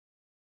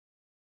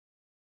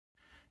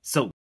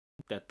So,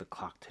 at the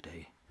clock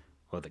today,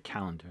 or the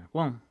calendar.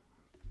 Well,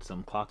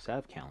 some clocks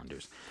have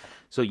calendars.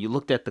 So you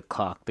looked at the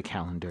clock, the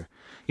calendar,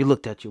 you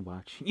looked at your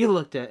watch, you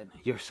looked at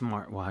your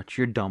smartwatch,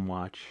 your dumb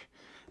watch,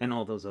 and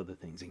all those other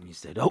things, and you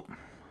said, oh,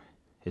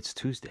 it's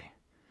Tuesday.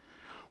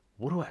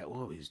 What do I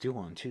always do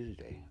on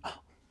Tuesday? Oh,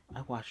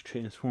 I watch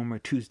Transformer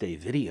Tuesday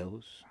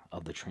videos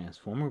of the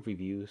Transformer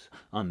reviews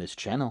on this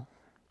channel.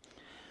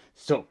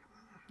 So,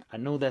 I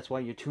know that's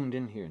why you're tuned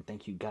in here, and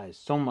thank you guys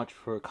so much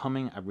for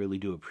coming. I really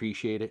do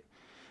appreciate it.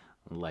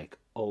 Like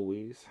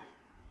always,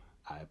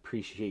 I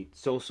appreciate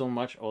so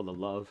much all the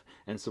love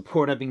and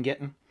support I've been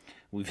getting.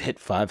 We've hit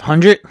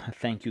 500.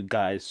 Thank you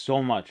guys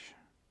so much.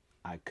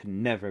 I could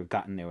never have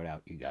gotten there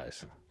without you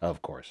guys,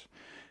 of course,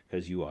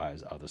 because you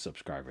guys are the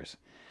subscribers.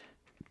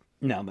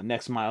 Now, the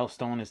next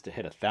milestone is to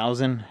hit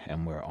 1,000,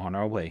 and we're on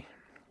our way.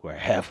 We're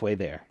halfway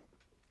there.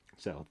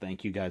 So,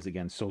 thank you guys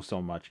again so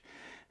much.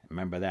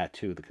 Remember that,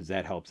 too, because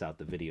that helps out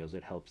the videos.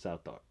 It helps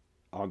out the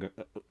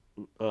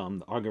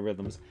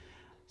algorithms.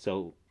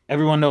 So,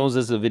 everyone knows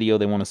this is a video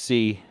they want to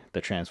see, the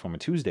Transformer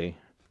Tuesday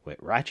with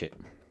Ratchet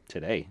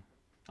today,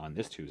 on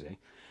this Tuesday.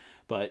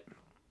 But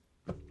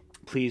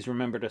please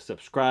remember to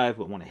subscribe.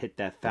 We want to hit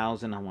that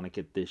 1,000. I want to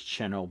get this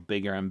channel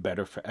bigger and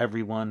better for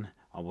everyone.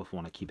 I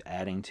want to keep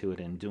adding to it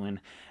and doing.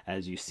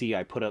 As you see,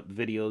 I put up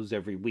videos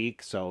every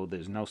week, so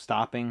there's no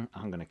stopping.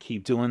 I'm going to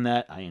keep doing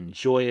that. I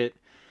enjoy it.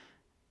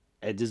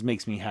 It just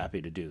makes me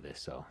happy to do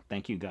this. So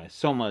thank you guys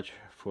so much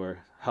for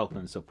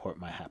helping support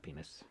my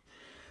happiness.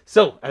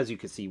 So, as you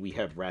can see, we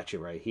have Ratchet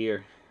right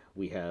here.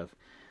 We have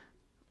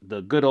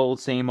the good old,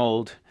 same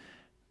old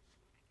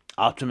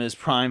Optimus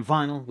Prime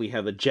vinyl. We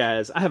have a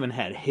Jazz. I haven't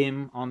had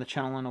him on the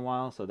channel in a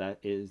while, so that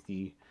is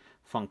the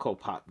Funko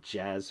Pop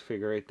Jazz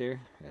figure right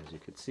there. As you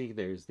can see,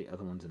 there's the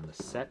other ones in the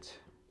set.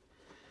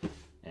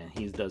 And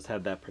he does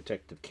have that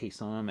protective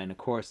case on him. And, of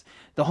course,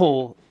 the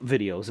whole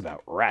video is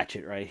about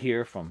Ratchet right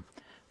here from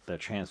the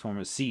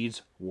Transformers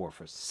Seeds War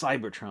for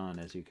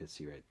Cybertron, as you can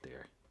see right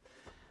there.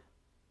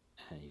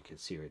 And you can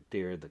see right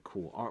there the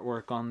cool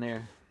artwork on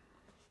there.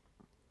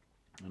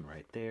 And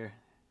right there,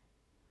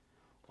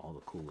 all the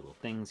cool little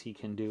things he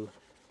can do.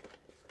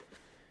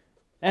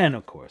 And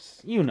of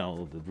course, you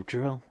know the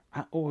drill.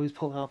 I always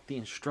pull out the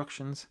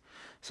instructions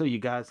so you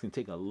guys can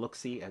take a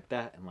look-see at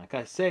that. And like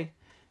I say,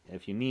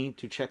 if you need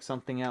to check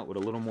something out with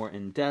a little more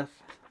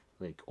in-depth,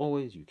 like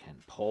always, you can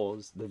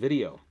pause the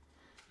video.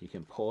 You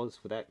can pause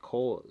for that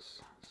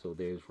cause. So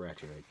there's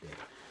Ratchet right there.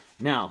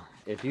 Now,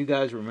 if you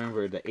guys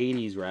remember, the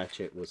 80s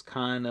Ratchet was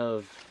kind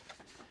of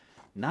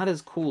not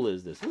as cool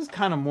as this. This is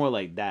kind of more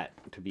like that,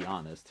 to be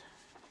honest.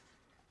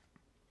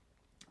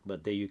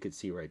 But there you could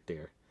see right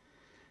there.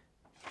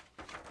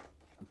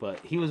 But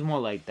he was more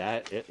like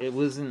that. It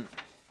wasn't...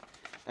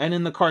 And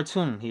in the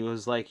cartoon, he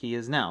was like he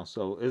is now.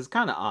 So it's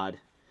kind of odd.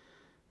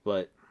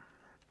 But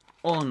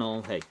all in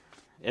all, hey,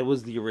 it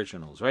was the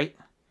originals, right?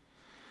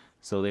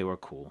 So they were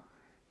cool.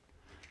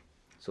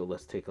 So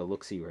let's take a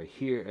look-see right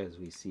here as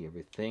we see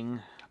everything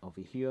over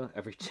here.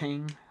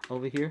 Everything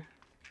over here.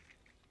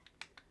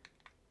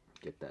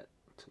 Get that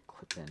to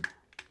clip in.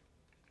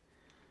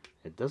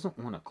 It doesn't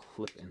want to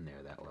clip in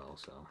there that well,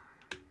 so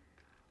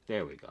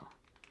there we go.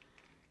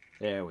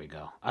 There we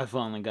go. I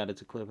finally got it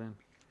to clip in.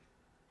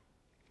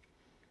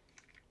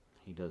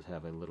 He does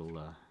have a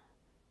little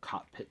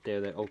cockpit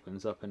there that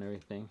opens up and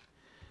everything.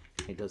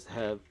 He does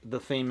have the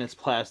famous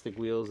plastic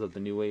wheels of the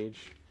new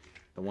age.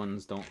 The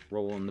ones don't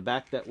roll in the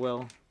back that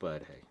well,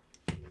 but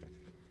hey.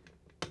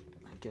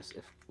 I guess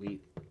if we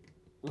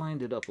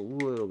lined it up a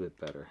little bit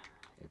better,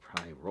 it'd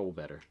probably roll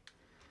better.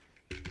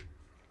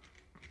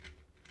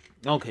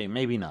 Okay,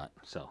 maybe not.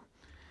 So,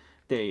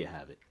 there you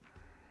have it.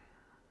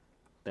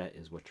 That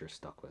is what you're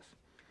stuck with,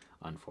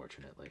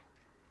 unfortunately.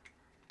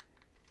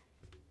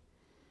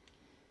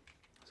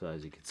 So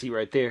as you can see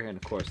right there, and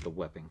of course the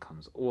weapon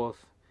comes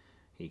off.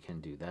 He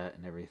can do that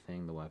and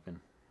everything, the weapon.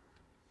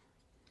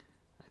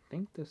 I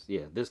think this,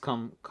 yeah, this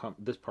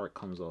part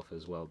comes off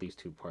as well. These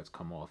two parts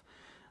come off.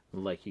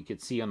 Like you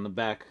could see on the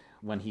back,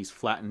 when he's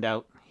flattened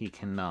out, he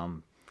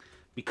can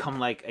become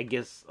like, I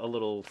guess, a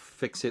little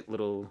fix-it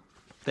little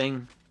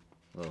thing.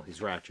 Well,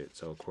 he's Ratchet,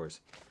 so of course.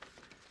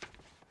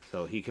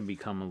 So he can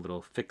become a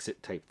little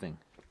fix-it type thing.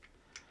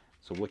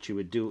 So what you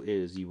would do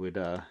is you would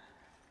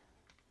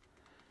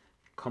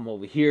come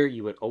over here,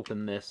 you would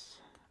open this.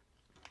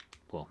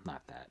 Well,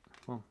 not that.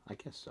 Well, I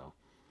guess so.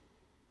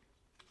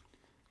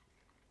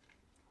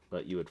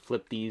 But you would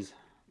flip these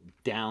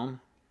down.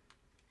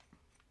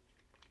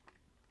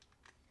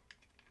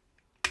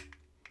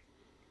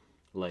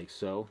 Like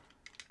so.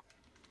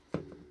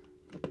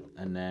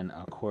 And then,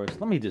 of course,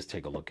 let me just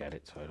take a look at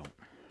it so I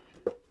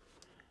don't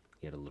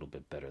get a little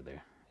bit better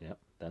there. Yep,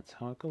 that's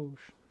how it goes.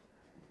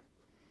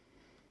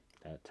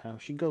 That's how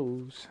she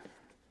goes.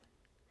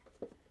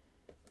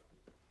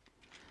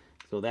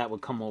 So that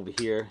would come over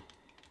here.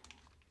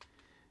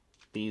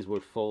 These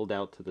would fold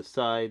out to the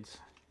sides.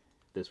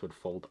 This would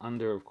fold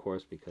under, of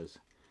course, because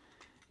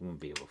you won't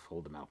be able to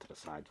fold them out to the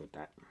sides with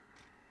that.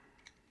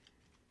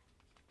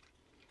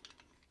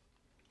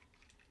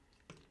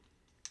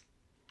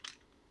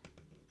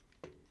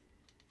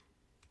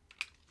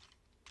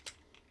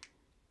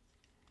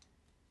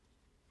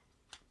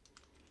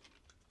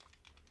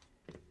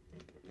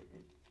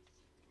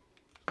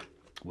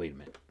 Wait a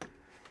minute.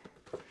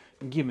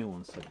 Give me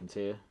 1 second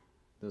here.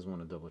 Just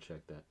want to double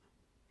check that.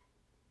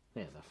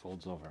 Yeah, that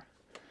folds over.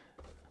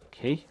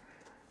 Okay.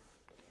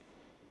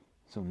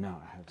 So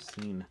now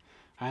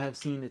I have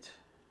seen it.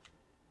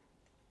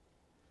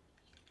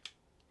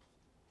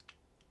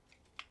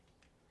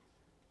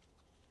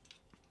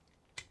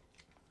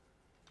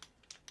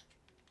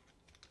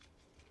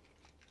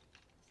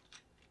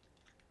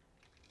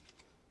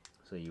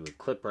 So you would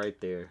clip right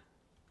there.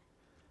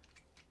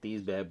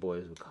 These bad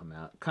boys would come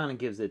out. Kind of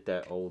gives it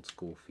that old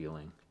school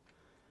feeling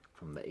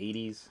from the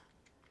 80s.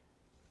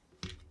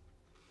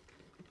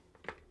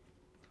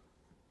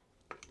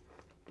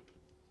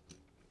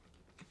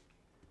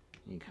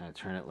 You kind of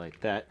turn it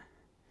like that.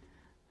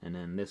 And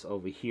then this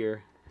over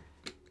here.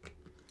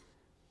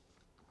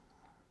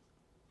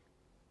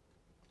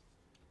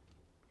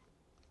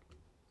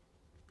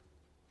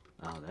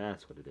 Oh,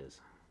 that's what it is.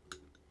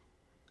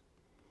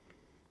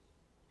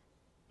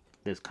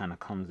 This kind of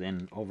comes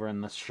in over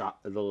in the shot,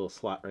 the little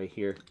slot right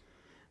here.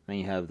 Then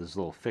you have this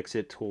little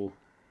fix-it tool,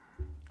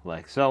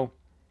 like so.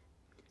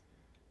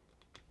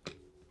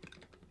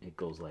 It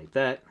goes like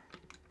that.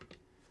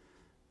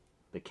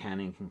 The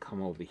cannon can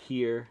come over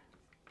here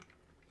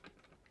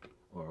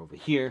or over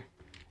here,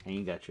 and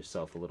you got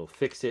yourself a little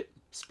fix-it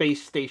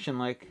space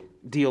station-like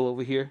deal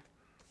over here.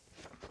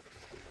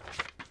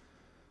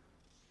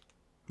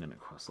 Then of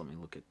course, let me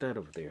look at that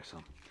over there. So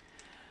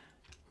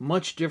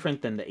much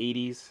different than the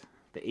 80s.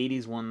 The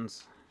 80s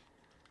ones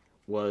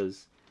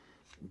was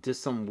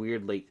just some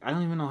weird, like, I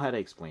don't even know how to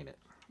explain it.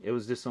 It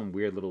was just some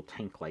weird little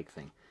tank-like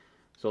thing.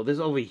 So this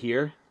over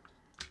here,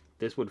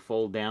 this would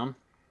fold down.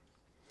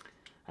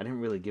 I didn't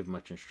really give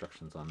much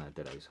instructions on that,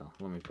 did I? So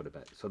let me put it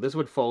back. So this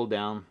would fold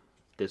down.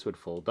 This would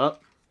fold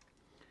up.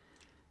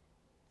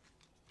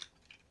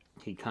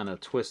 He kind of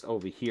twist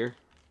over here.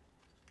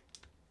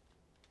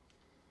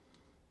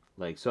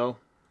 Like so.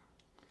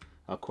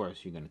 Of course,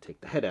 you're going to take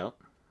the head out.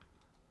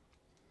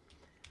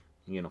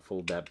 You're going to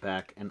fold that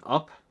back and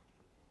up.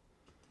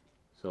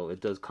 So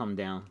it does come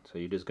down. So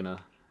you're just going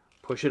to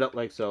push it up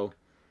like so.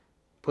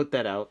 Put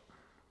that out.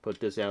 Put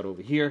this out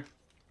over here.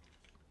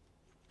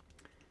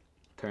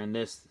 Turn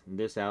this and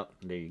this out.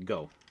 And there you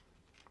go.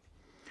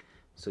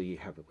 So you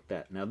have it with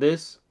that. Now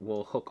this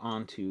will hook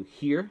onto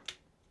here.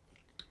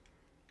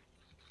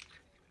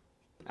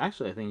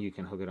 Actually, I think you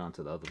can hook it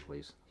onto the other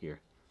place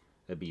here.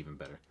 That'd be even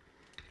better.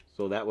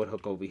 So that would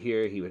hook over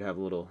here. He would have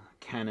a little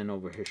cannon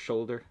over his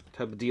shoulder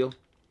type of deal,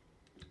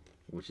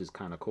 which is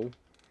kind of cool.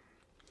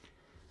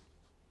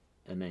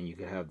 And then you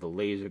could have the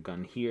laser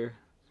gun here.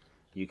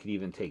 You could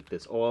even take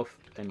this off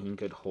and he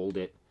could hold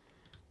it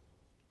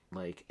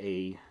like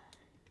a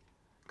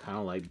kind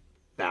of like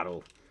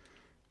battle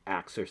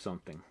axe or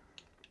something.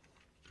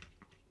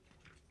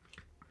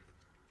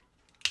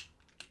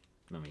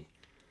 Let me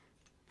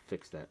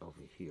fix that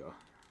over here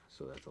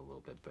so that's a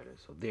little bit better.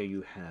 So there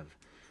you have,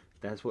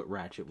 that's what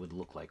Ratchet would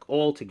look like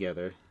all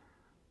together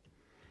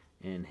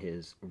in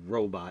his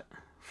robot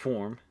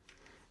form.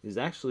 Is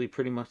actually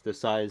pretty much the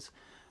size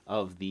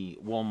of the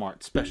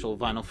Walmart special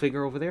vinyl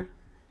figure over there.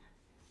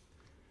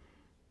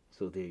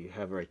 So there you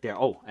have it right there.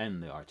 Oh,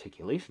 and the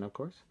articulation, of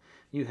course.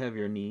 You have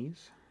your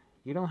knees.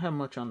 You don't have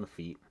much on the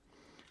feet.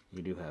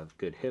 You do have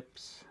good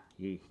hips.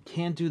 You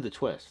can't do the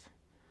twist.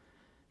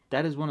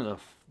 That is one of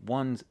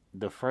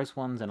the first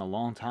ones in a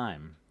long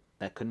time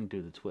that couldn't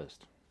do the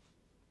twist.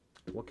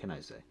 What can I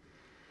say?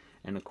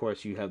 And of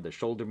course, you have the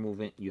shoulder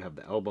movement, you have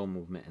the elbow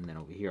movement, and then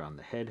over here on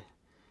the head,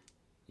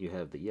 you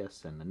have the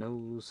yes and the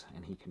no's,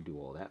 and he can do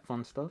all that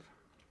fun stuff.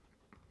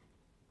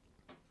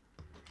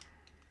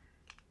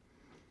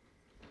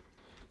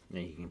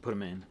 Then you can put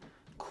him in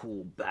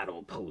cool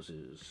battle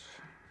poses.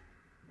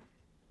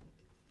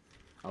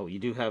 Oh, you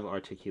do have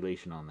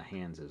articulation on the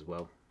hands as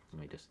well.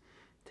 Let me just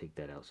take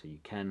that out so you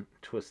can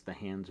twist the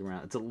hands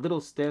around. It's a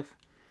little stiff.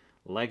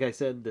 Like I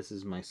said, this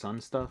is my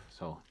son's stuff,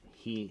 so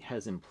he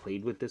hasn't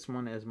played with this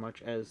one as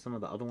much as some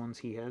of the other ones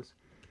he has.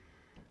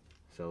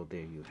 So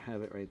there you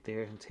have it right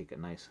there. And take a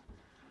nice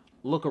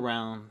look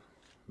around.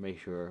 Make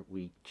sure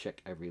we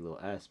check every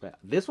little aspect.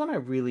 This one I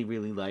really,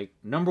 really like.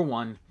 Number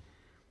one,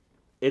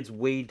 it's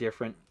way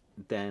different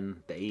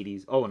than the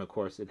 80s. Oh, and of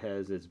course it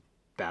has its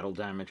battle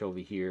damage over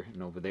here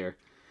and over there.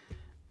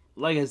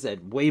 Like I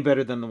said, way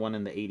better than the one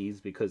in the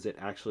 80s because it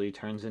actually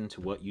turns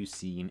into what you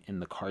see in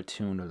the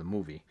cartoon or the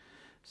movie.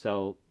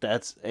 So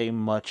that's a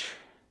much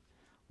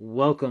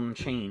welcome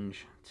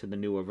change to the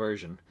newer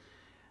version.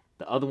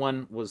 The other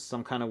one was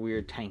some kind of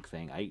weird tank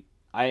thing.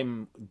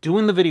 I'm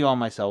doing the video on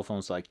my cell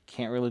phone, so I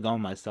can't really go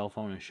on my cell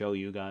phone and show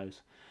you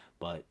guys.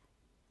 But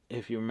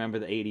if you remember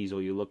the 80s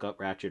or you look up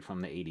Ratchet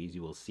from the 80s,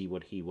 you will see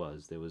what he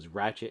was. There was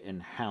Ratchet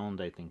and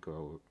Hound, I think,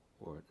 or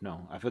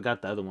no, I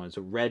forgot the other ones.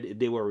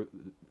 They were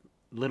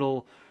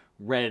little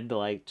red,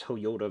 like,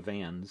 Toyota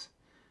vans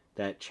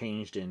that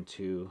changed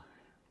into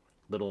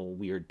little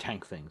weird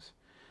tank things.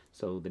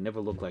 So they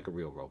never looked like a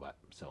real robot.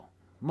 So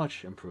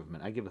much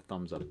improvement. I give a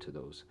thumbs up to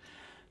those.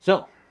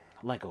 So,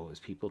 like always,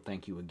 people,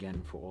 thank you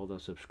again for all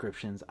those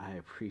subscriptions. I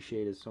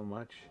appreciate it so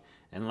much.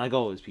 And like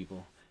always,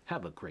 people,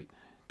 have a great,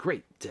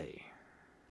 great day.